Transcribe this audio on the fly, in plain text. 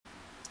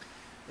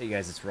Hey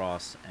guys, it's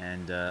Ross,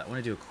 and I want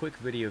to do a quick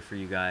video for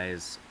you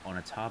guys on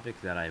a topic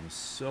that I'm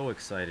so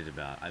excited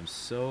about. I'm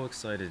so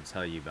excited to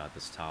tell you about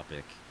this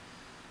topic.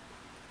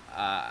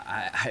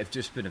 I've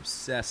just been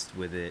obsessed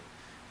with it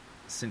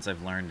since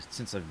I've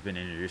been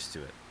introduced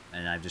to it,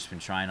 and I've just been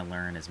trying to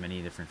learn as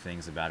many different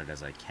things about it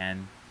as I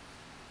can,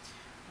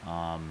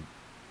 um,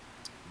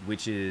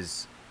 which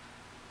is,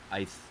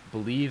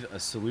 believe, a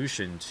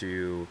solution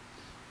to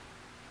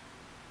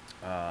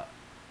uh,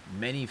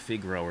 many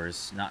fig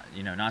growers, not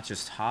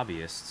just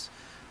hobbyists,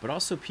 but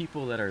also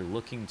people that are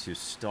looking to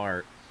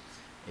start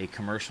a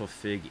commercial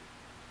fig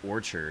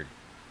orchard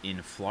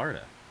in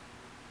Florida.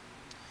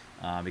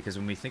 Because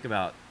when we think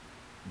about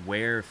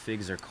where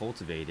figs are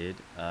cultivated,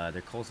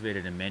 they're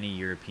cultivated in many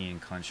European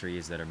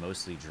countries that are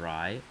mostly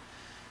dry,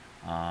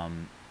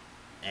 um,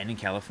 and in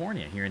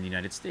California, here in the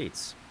United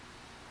States.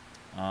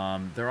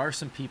 There are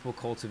some people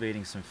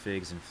cultivating some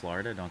figs in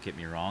Florida, don't get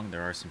me wrong.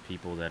 There are some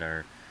people that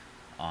are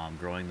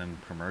growing them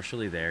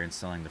commercially there and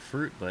selling the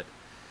fruit, but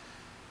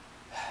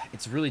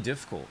it's really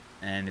difficult.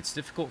 And it's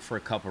difficult for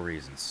a couple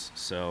reasons.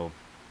 So,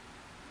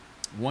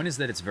 one is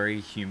that it's very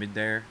humid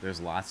there,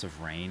 there's lots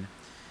of rain.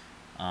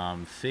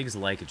 Figs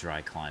like a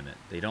dry climate,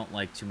 they don't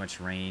like too much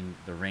rain.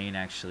 The rain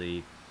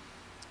actually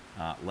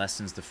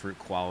lessens the fruit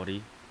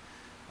quality.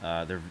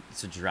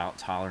 It's a drought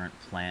tolerant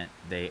plant.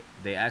 They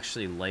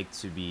actually like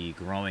to be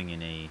growing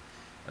in a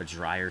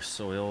drier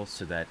soil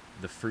so that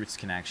the fruits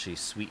can actually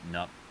sweeten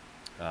up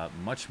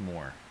much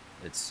more.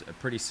 It's a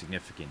pretty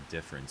significant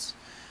difference.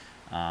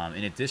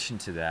 In addition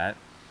to that,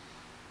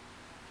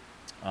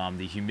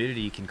 the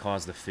humidity can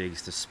cause the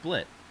figs to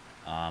split,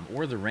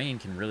 or the rain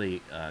can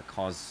really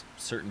cause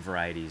certain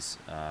varieties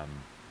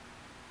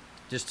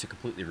just to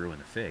completely ruin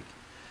the fig.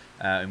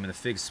 And when the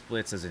fig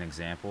splits, as an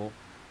example,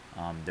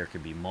 there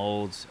could be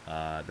mold,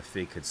 the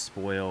fig could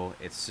spoil.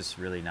 It's just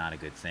really not a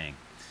good thing.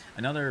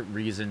 Another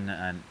reason,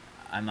 and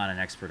I'm not an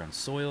expert on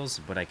soils,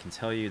 but I can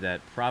tell you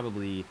that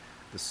probably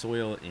the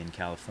soil in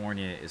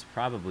California is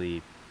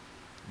probably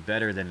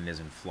better than it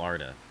is in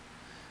Florida,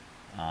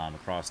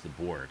 across the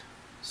board.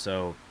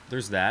 So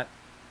there's that.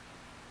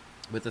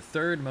 But the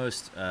third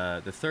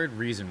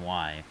reason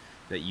why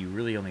that you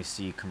really only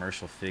see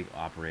commercial fig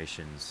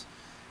operations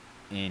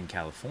in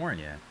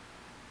California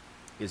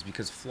is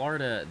because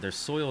Florida, their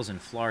soils in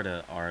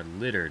Florida are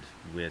littered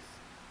with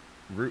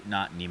root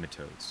knot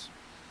nematodes.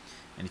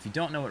 And if you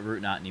don't know what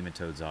root knot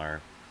nematodes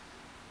are,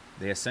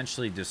 they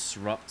essentially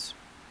disrupt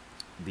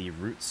the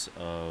roots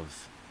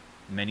of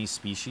many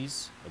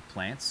species of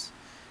plants.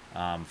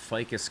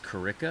 Ficus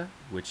Carica,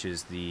 which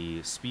is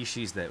the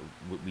species that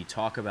we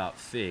talk about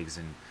figs,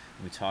 and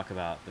we talk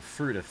about the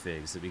fruit of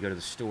figs, that we go to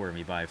the store and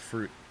we buy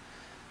fruit.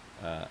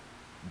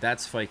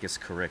 That's Ficus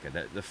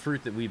Carica, the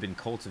fruit that we've been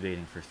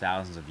cultivating for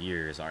thousands of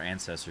years. Our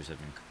ancestors have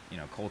been,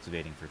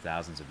 cultivating for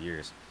thousands of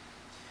years.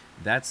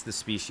 That's the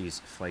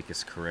species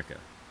Ficus Carica.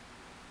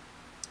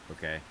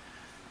 Okay,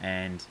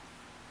 and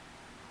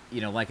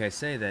like I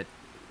say, that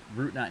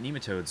root knot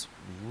nematodes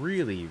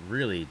really,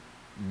 really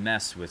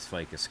mess with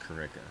Ficus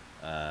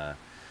Carica.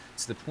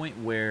 It's the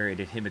point where it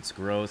inhibits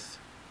growth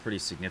pretty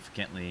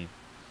significantly.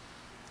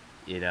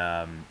 It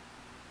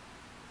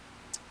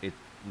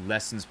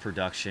lessens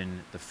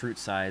production. The fruit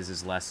size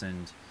is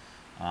lessened,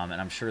 and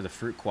I'm sure the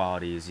fruit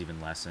quality is even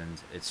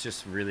lessened. It's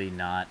just really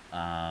not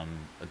a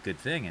good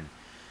thing, and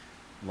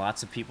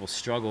lots of people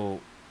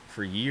struggle.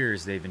 For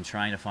years, they've been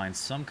trying to find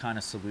some kind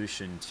of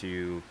solution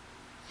to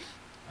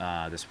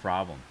this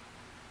problem.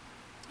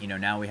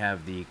 Now we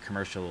have the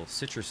commercial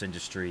citrus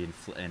industry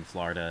in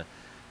Florida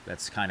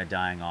that's kind of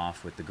dying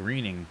off with the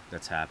greening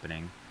that's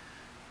happening.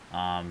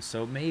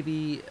 So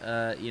maybe,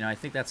 I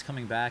think that's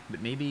coming back,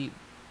 but maybe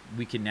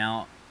we can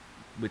now,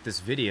 with this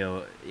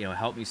video,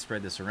 help me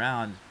spread this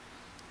around.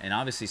 And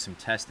obviously some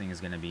testing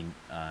is going to be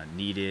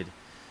needed,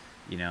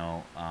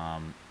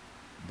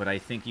 but I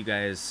think you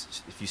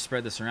guys, if you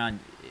spread this around,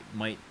 it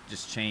might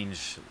just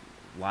change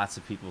lots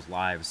of people's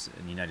lives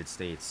in the United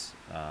States.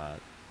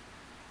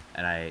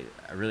 And I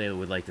really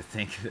would like to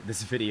think that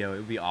this video, it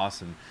would be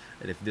awesome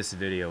that if this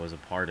video was a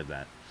part of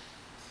that.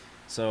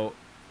 So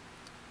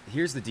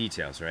here's the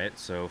details, right?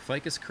 So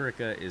Ficus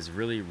Carica is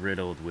really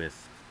riddled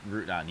with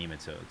root knot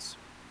nematodes.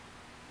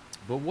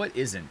 But what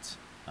isn't?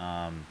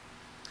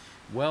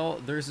 Well,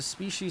 there's a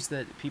species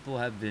that people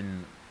have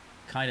been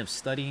kind of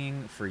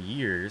studying for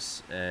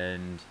years,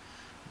 and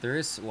there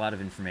is a lot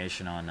of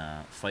information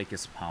on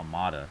Ficus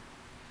Palmata.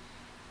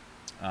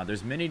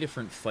 There's many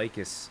different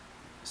ficus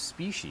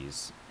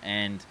species,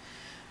 and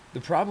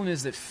the problem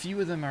is that few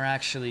of them are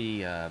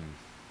actually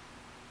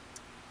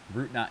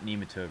root knot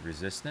nematode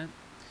resistant,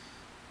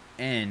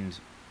 and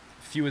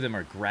few of them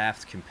are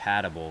graft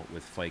compatible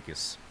with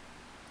Ficus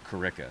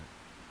Carica.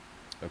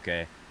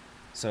 Okay,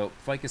 so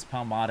Ficus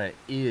Palmata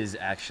is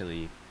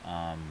actually,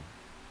 and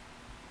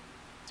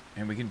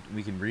we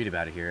can read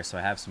about it here. So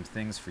I have some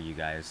things for you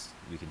guys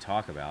we can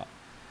talk about.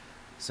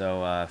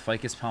 So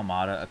Ficus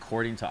Palmata,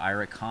 according to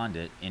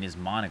Iraqi in his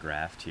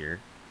monograph here,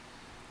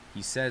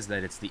 he says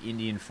that it's the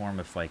Indian form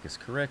of Ficus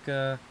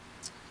Carica,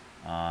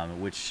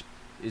 which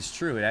is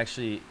true. It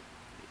actually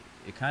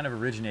it kind of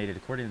originated,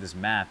 according to this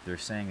map, they're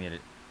saying that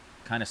it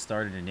kind of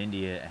started in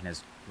India and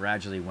has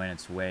gradually went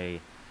its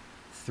way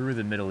through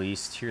the Middle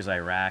East. Here's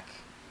Iraq,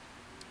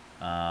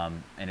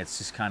 and it's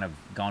just kind of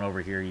gone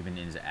over here even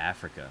into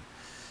Africa,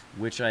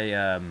 which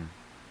I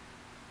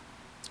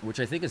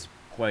think is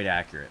quite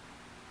accurate.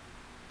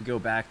 Go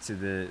back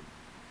to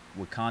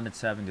what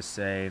Condit's having to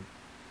say.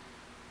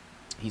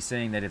 He's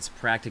saying that it's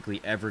practically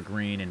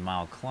evergreen in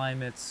mild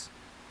climates.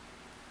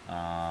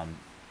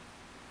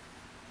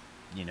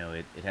 You know,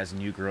 it has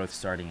new growth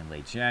starting in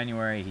late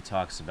January. He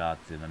talks about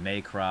the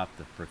mame crop,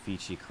 the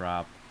Profici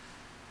crop.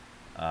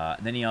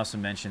 Then he also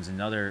mentions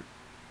another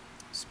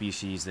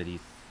species that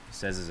he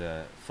says is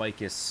a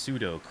Ficus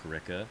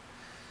Carica,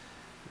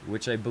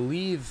 which I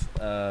believe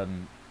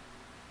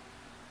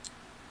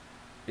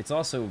it's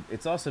also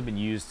been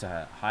used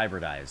to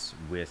hybridize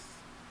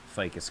with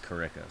Ficus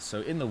Carica.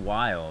 So in the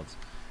wild,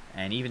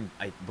 and even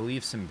I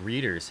believe some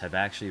breeders have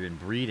actually been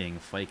breeding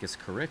Ficus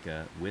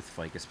Carica with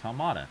Ficus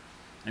Palmata.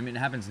 I mean, it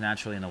happens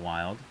naturally in the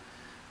wild,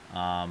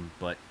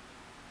 but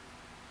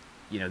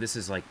you know, this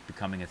is like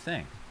becoming a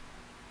thing.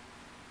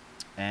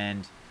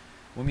 And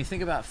when we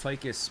think about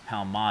Ficus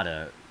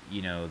Palmata,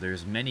 you know,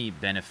 there's many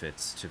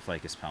benefits to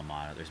Ficus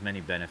Palmata. There's many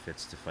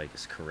benefits to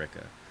Ficus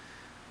Carica.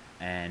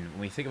 And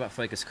when we think about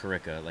Ficus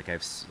Carica,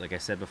 like I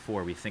said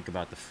before, we think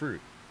about the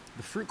fruit.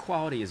 The fruit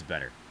quality is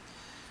better.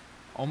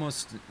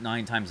 Almost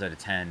 9 times out of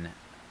 10,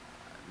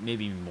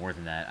 maybe more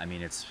than that. I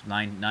mean, it's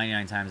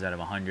 99 times out of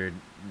 100,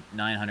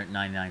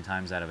 999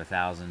 times out of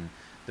 1,000.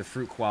 The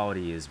fruit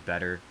quality is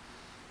better.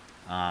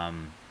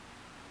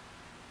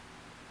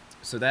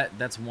 So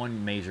that's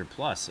one major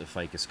plus of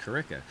Ficus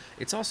Carica.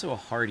 It's also a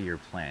hardier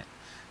plant.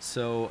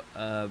 So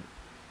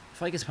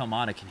Ficus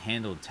Palmata can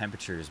handle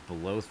temperatures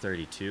below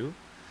 32,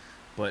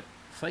 but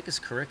Ficus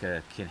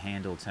Carica can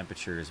handle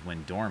temperatures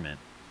when dormant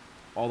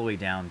all the way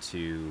down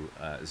to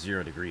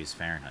 0 degrees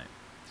Fahrenheit.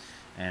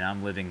 And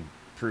I'm living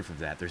proof of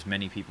that. There's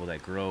many people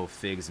that grow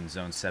figs in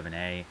Zone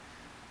 7A.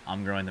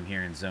 I'm growing them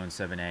here in Zone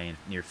 7A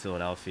near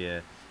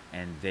Philadelphia,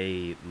 and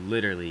they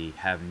literally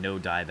have no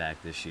dieback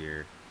this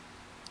year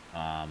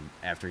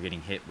after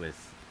getting hit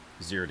with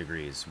 0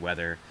 degrees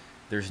weather.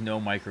 There's no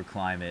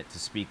microclimate to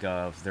speak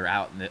of. They're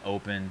out in the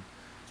open.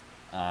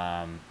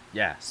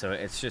 Yeah, so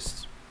it's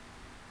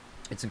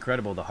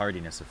incredible, the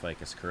hardiness of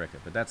Ficus Carica,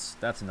 but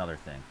that's another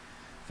thing.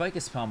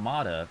 Ficus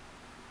Palmata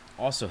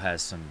also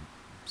has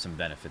some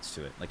benefits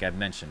to it. Like I've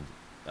mentioned,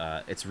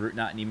 it's root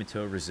knot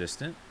nematode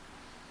resistant.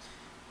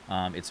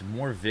 It's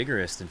more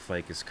vigorous than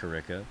Ficus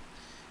Carica,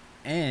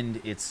 and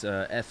it's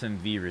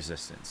FMV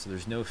resistant. So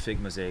there's no fig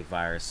mosaic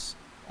virus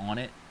on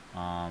it,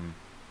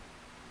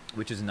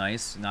 which is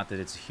nice. Not that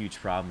it's a huge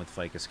problem with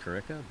Ficus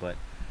Carica, but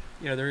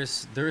you know, there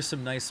is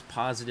some nice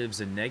positives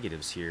and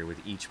negatives here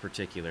with each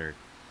particular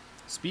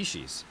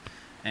species.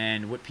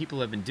 And what people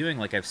have been doing,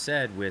 like I've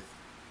said, with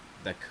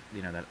that,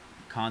 you know, that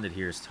Condit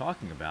here is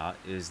talking about,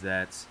 is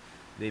that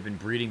they've been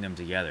breeding them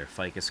together,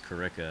 Ficus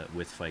Carica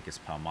with Ficus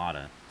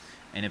Palmata,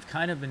 and have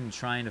kind of been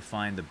trying to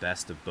find the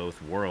best of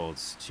both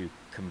worlds to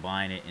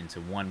combine it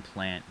into one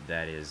plant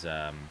that is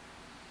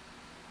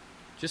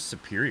just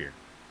superior,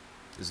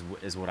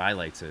 is what I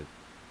like to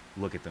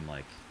look at them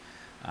like.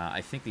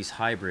 I think these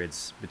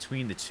hybrids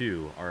between the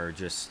two are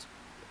just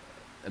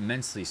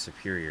immensely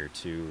superior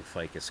to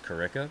Ficus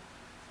Carica.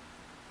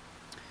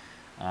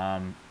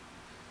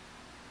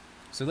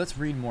 So let's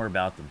read more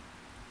about them.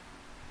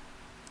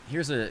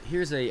 Here's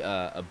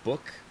a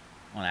book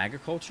on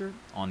agriculture,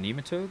 on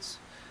nematodes,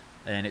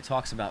 and it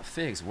talks about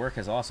figs. Work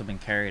has also been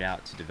carried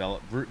out to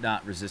develop root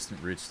knot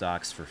resistant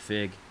rootstocks for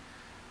fig.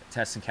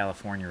 Tests in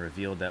California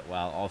revealed that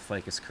while all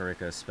Ficus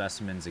Carica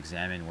specimens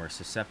examined were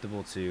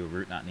susceptible to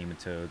root knot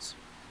nematodes,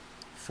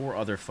 4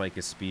 other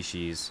ficus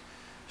species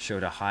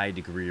showed a high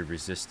degree of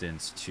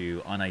resistance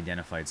to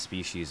unidentified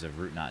species of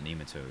root knot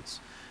nematodes,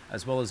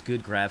 as well as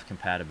good graft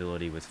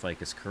compatibility with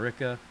Ficus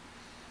Carica.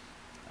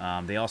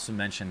 They also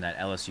mentioned that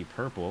LSU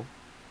Purple,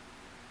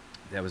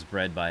 that was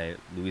bred by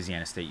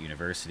Louisiana State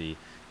University,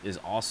 is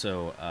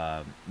also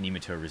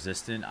nematode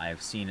resistant. I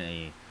have seen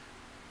a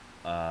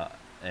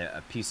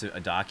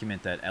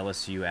document that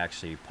LSU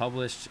actually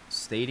published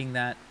stating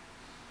that.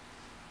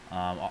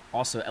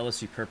 Also,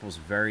 LSU Purple is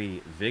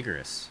very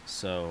vigorous,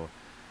 so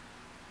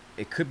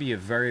it could be a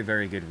very,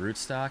 very good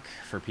rootstock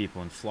for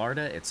people in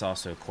Florida. It's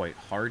also quite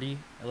hardy,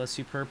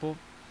 LSU Purple.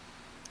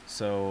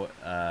 So,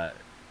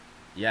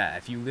 yeah,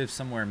 if you live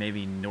somewhere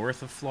maybe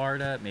north of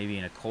Florida, maybe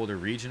in a colder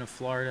region of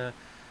Florida,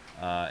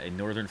 in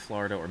northern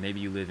Florida, or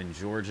maybe you live in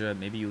Georgia,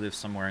 maybe you live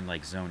somewhere in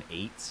like Zone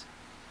 8,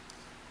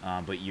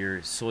 but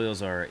your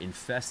soils are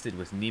infested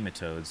with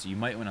nematodes, you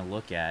might want to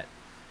look at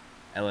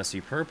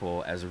LSU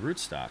Purple as a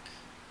rootstock.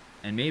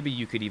 And maybe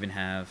you could even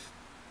have,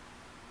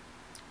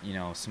 you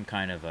know, some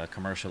kind of a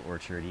commercial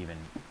orchard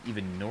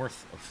even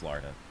north of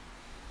Florida.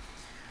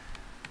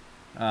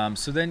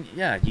 So then,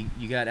 yeah,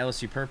 you got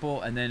LSU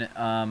Purple, and then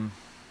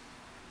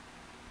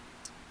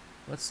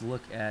let's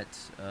look at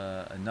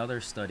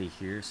another study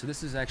here. So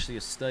this is actually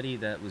a study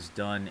that was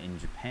done in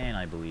Japan,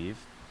 I believe,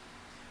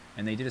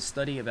 and they did a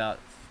study about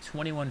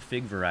 21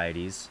 fig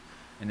varieties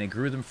and they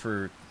grew them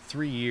for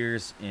 3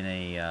 years in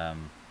a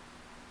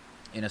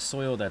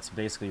soil that's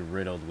basically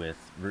riddled with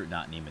root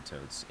knot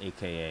nematodes,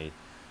 aka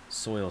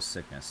soil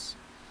sickness.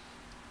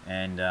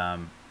 And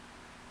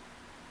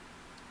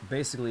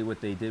basically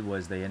what they did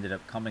was they ended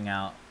up coming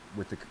out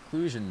with the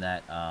conclusion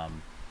that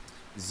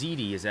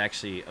ZD is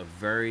actually a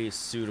very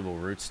suitable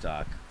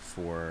rootstock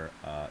for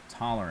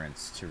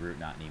tolerance to root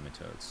knot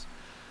nematodes.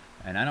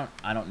 And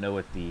I don't know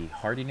what the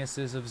hardiness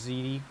is of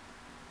ZD,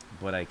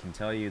 but I can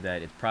tell you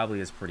that it probably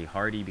is pretty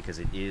hardy because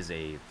it is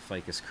a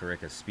Ficus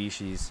Carica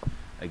species.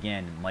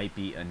 Again, it might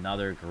be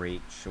another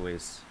great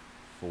choice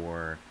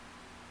for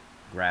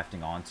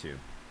grafting onto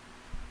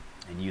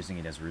and using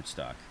it as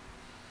rootstock.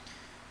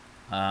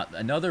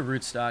 Another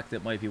rootstock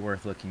that might be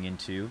worth looking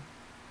into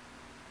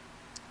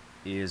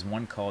is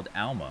one called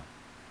Alma.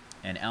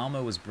 And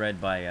Alma was bred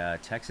by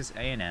Texas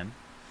A&M,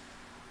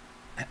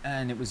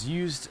 and it was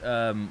used,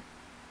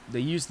 they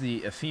used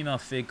a female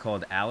fig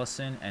called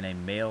Allison and a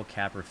male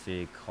capra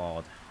fig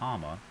called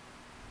Hama.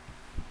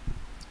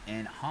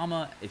 And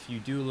Hama, if you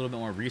do a little bit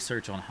more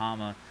research on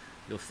Hama,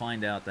 you'll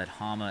find out that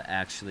Hama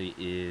actually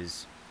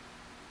is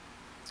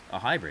a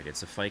hybrid.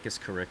 It's a Ficus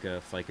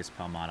Carica, Ficus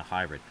Palmata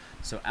hybrid.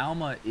 So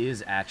Alma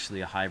is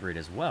actually a hybrid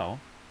as well.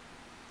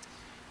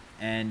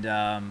 And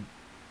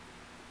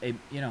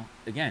you know,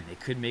 again, it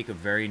could make a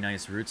very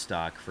nice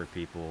rootstock for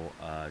people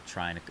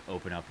trying to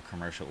open up a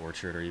commercial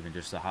orchard or even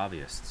just the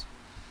hobbyists.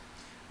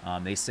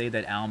 They say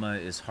that Alma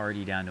is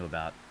hardy down to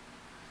about,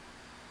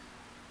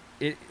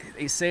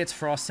 they say it's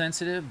frost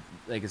sensitive,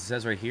 like it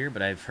says right here,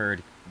 but I've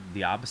heard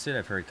the opposite.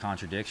 I've heard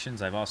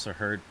contradictions. I've also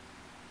heard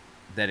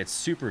that it's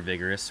super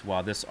vigorous,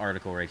 while this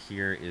article right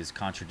here is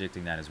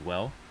contradicting that as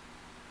well.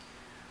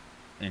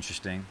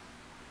 Interesting.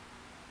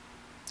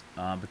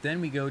 But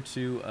then we go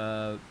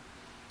to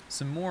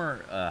some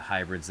more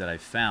hybrids that I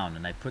found,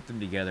 and I put them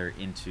together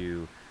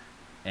into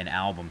an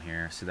album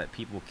here so that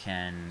people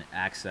can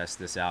access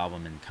this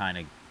album and kind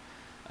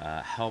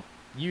of help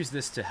use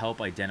this to help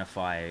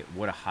identify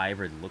what a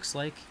hybrid looks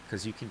like,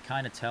 because you can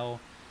kind of tell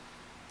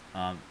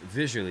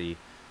visually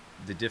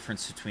the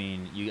difference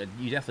between, you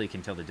definitely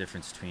can tell the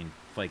difference between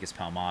Ficus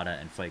Palmata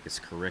and Ficus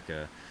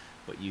Carica,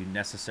 but you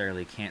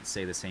necessarily can't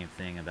say the same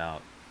thing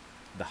about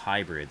the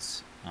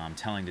hybrids,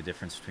 telling the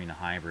difference between a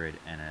hybrid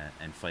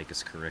and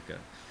Ficus Carica.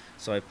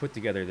 So I put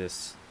together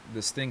this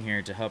thing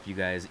here to help you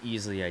guys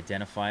easily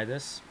identify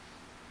this.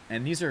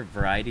 And these are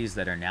varieties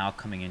that are now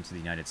coming into the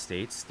United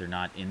States. They're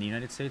not in the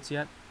United States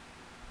yet.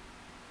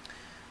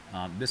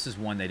 This is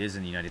one that is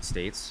in the United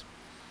States.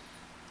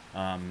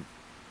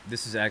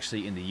 This is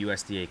actually in the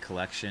USDA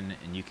collection,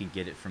 and you can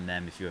get it from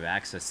them if you have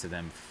access to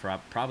them,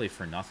 probably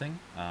for nothing,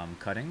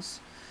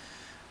 cuttings.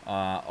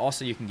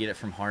 Also, you can get it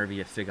from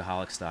Harvey at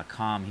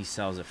figaholics.com. He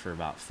sells it for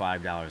about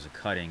 $5 a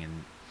cutting,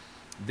 and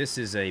this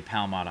is a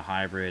Palmata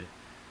hybrid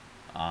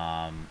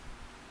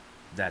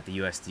that the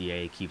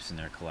USDA keeps in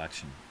their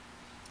collection.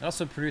 It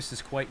also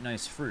produces quite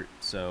nice fruit.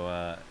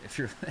 So if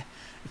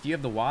you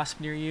have the wasp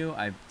near you,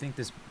 I think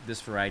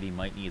this variety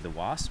might need the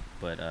wasp,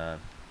 but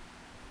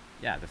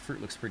yeah, the fruit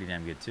looks pretty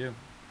damn good too.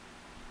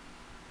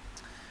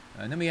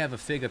 And then we have a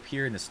fig up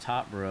here in this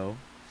top row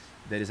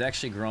that is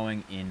actually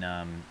growing in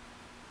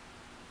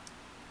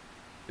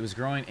it was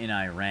growing in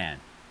Iran,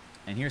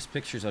 and here's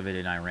pictures of it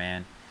in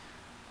Iran.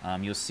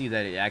 You'll see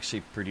that it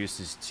actually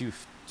produces two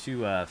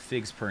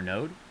figs per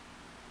node.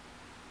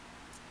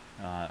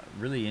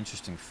 Really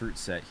interesting fruit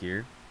set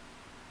here.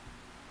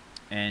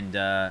 And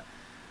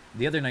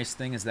the other nice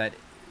thing is that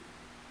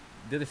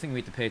the other thing we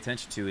have to pay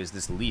attention to is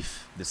this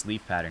leaf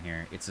pattern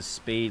here. It's a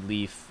spade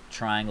leaf,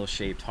 triangle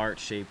shaped, heart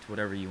shaped,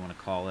 whatever you want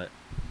to call it.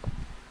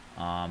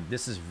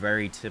 This is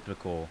very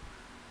typical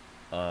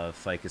of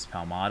Ficus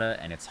Palmata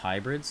and its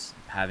hybrids,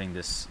 having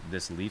this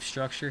leaf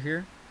structure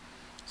here.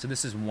 So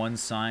this is one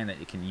sign that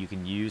you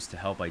can use to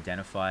help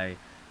identify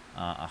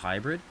a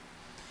hybrid.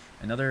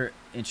 Another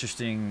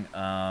interesting,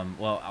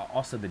 well,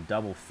 also the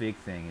double fig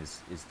thing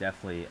is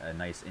definitely a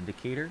nice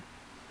indicator.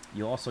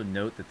 You'll also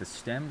note that the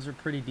stems are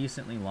pretty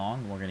decently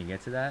long. We're going to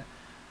get to that.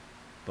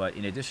 But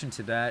in addition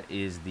to that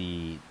is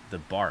the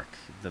bark.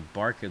 The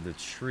bark of the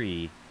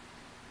tree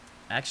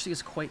actually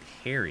is quite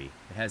hairy.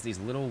 It has these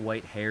little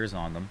white hairs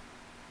on them.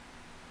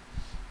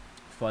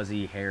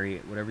 Fuzzy, hairy,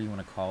 whatever you want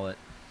to call it.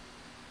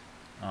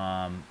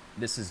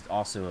 This is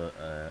also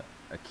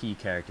a key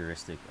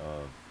characteristic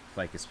of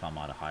Ficus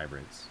Palmata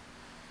hybrids.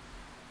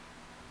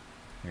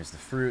 Here's the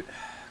fruit,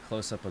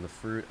 close-up of the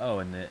fruit. Oh,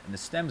 and the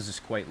stem is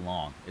just quite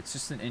long. It's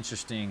just an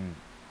interesting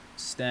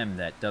stem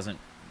that doesn't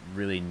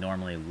really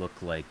normally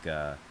look like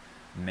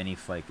many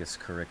Ficus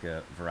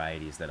Carica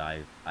varieties that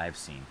I've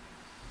seen.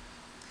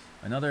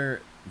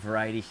 Another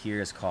variety here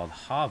is called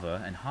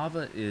Hava, and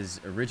Hava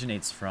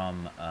originates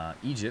from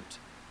Egypt.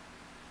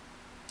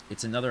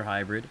 It's another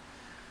hybrid,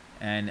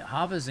 and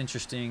Hava is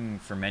interesting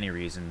for many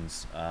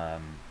reasons.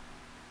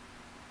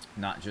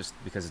 Not just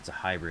because it's a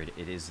hybrid.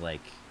 It is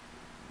like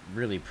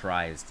really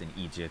prized in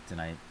Egypt, and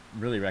I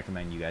really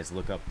recommend you guys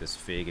look up this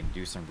fig and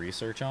do some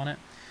research on it.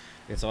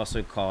 It's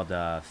also called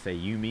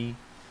Fayumi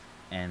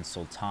and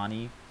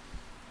Sultani.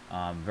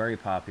 Very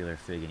popular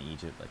fig in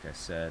Egypt, like I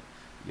said.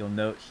 You'll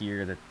note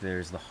here that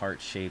there's the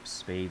heart-shaped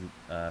spade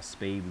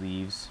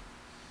leaves.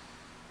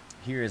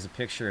 Here is a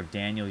picture of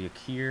Daniel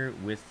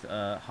Yakir with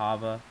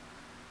Hava.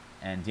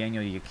 And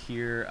Daniel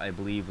Yakir, I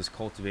believe, was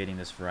cultivating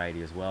this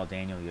variety as well.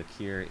 Daniel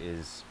Yakir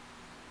is,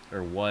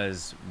 or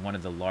was, one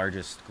of the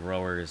largest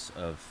growers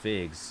of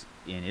figs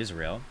in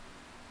Israel.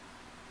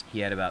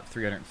 He had about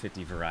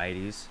 350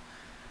 varieties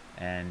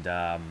and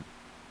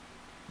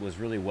was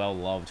really well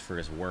loved for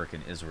his work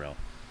in Israel.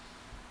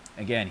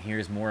 Again,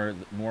 here's more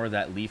of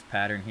that leaf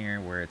pattern here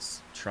where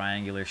it's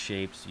triangular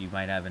shapes. You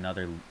might have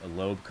a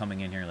lobe coming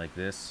in here like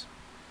this.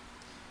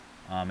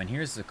 And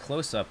here's the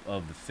close-up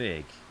of the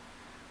fig.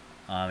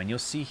 And you'll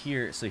see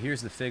here, so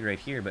here's the fig right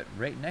here, but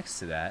right next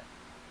to that,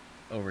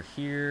 over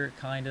here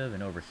kind of,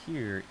 and over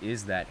here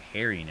is that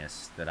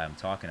hairiness that I'm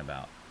talking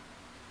about.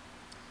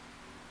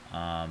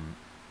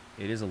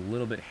 It is a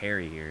little bit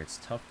hairy here. It's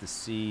tough to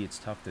see, it's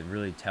tough to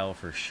really tell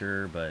for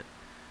sure, but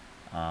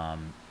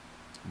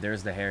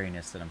there's the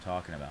hairiness that I'm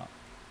talking about.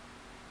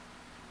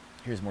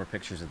 Here's more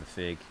pictures of the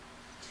fig.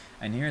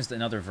 And here's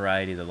another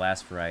variety, the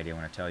last variety I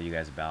want to tell you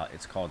guys about.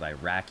 It's called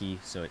Iraqi.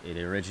 So it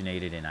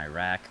originated in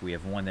Iraq. We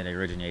have one that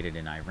originated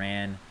in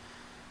Iran,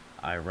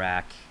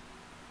 Iraq,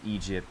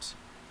 Egypt,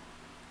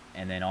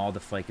 and then all the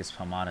Ficus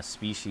Palmata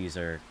species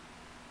are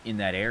in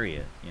that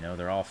area. You know,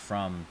 they're all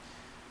from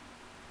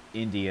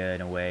India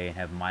in a way and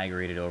have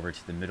migrated over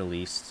to the Middle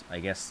East. I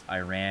guess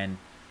Iran,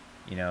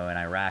 you know, and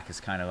Iraq is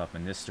kind of up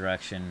in this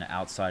direction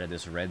outside of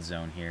this red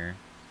zone here.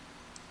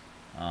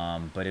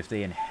 But if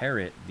they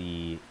inherit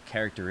the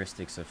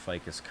characteristics of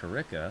Ficus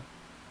Carica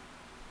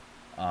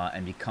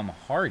and become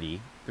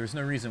hardy, there's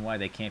no reason why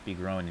they can't be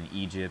grown in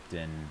Egypt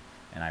and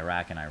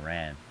Iraq and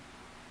Iran.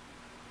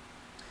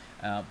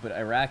 But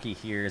Iraqi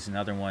here is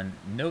another one.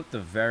 Note the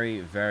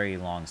very, very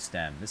long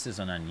stem. This is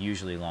an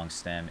unusually long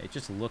stem. It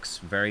just looks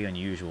very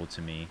unusual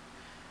to me.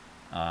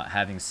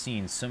 Having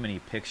seen so many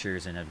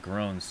pictures and have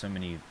grown so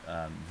many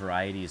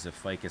varieties of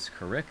Ficus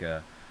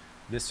Carica,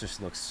 this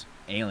just looks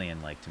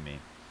alien-like to me.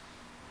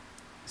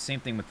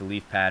 Same thing with the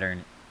leaf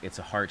pattern. It's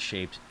a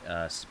heart-shaped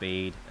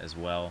spade as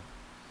well.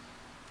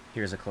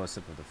 Here's a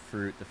close-up of the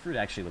fruit. The fruit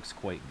actually looks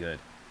quite good.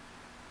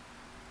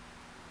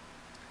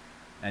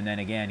 And then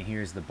again,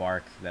 here's the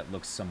bark that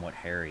looks somewhat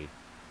hairy.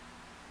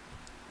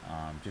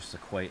 Just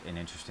quite an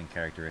interesting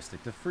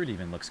characteristic. The fruit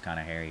even looks kind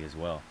of hairy as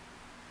well.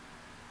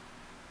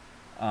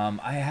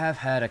 I have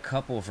had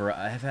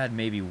I have had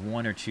maybe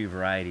one or two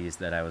varieties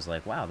that I was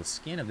like, wow, the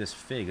skin of this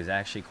fig is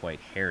actually quite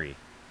hairy.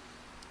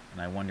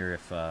 And I wonder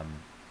if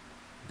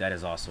that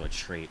is also a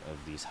trait of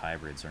these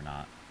hybrids or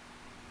not.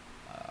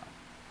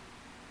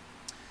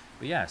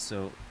 But yeah,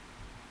 so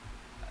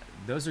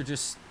those are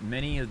just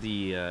many of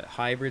the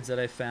hybrids that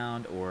I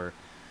found, or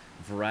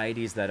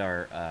varieties that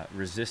are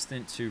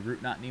resistant to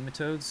root knot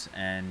nematodes,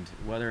 and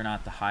whether or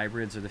not the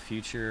hybrids are the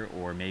future,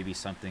 or maybe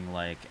something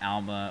like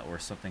Alma, or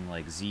something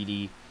like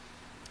ZD,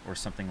 or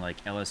something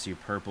like LSU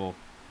Purple.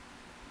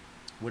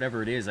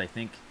 Whatever it is, I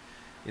think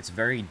it's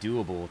very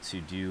doable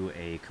to do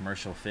a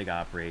commercial fig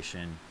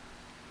operation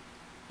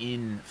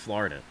in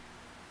Florida,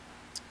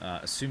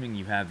 assuming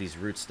you have these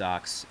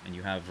rootstocks and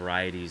you have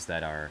varieties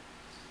that are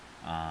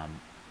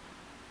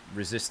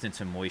resistant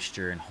to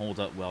moisture and hold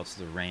up well to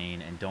the rain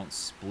and don't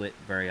split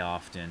very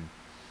often.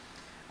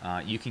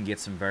 You can get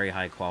some very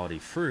high quality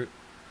fruit.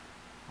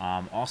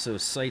 Also,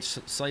 site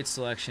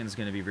selection is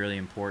going to be really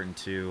important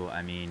too.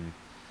 I mean,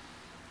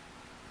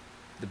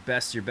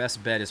 your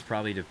best bet is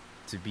probably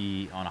to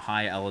be on a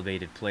high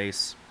elevated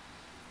place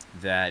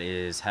that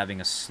is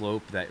having a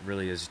slope that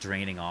really is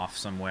draining off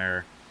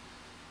somewhere,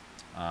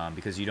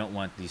 because you don't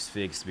want these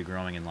figs to be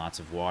growing in lots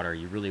of water.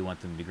 You really want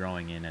them to be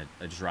growing in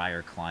a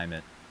drier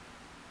climate,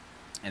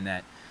 and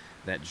that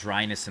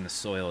dryness in the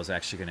soil is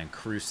actually going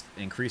to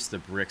increase the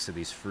bricks of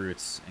these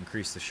fruits,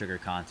 increase the sugar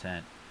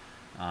content,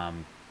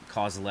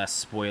 cause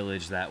less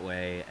spoilage that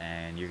way,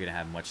 and you're going to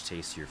have much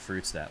tastier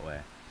fruits that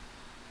way.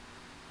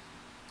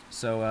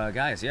 So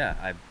guys, yeah,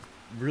 I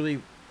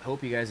really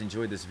hope you guys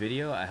enjoyed this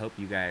video. I hope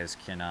you guys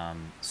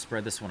can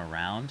spread this one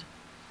around,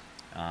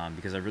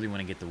 because I really want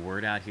to get the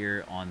word out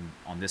here on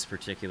this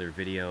particular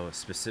video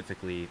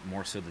specifically,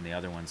 more so than the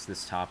other ones.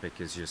 This topic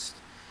is just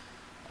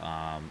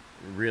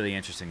really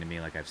interesting to me,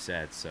 like I've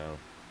said. So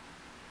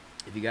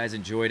if you guys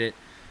enjoyed it,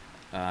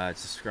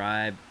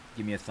 subscribe,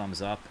 give me a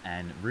thumbs up,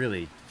 and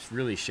really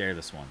share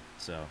this one.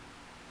 So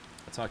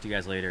I'll talk to you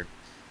guys later.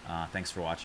 Thanks for watching.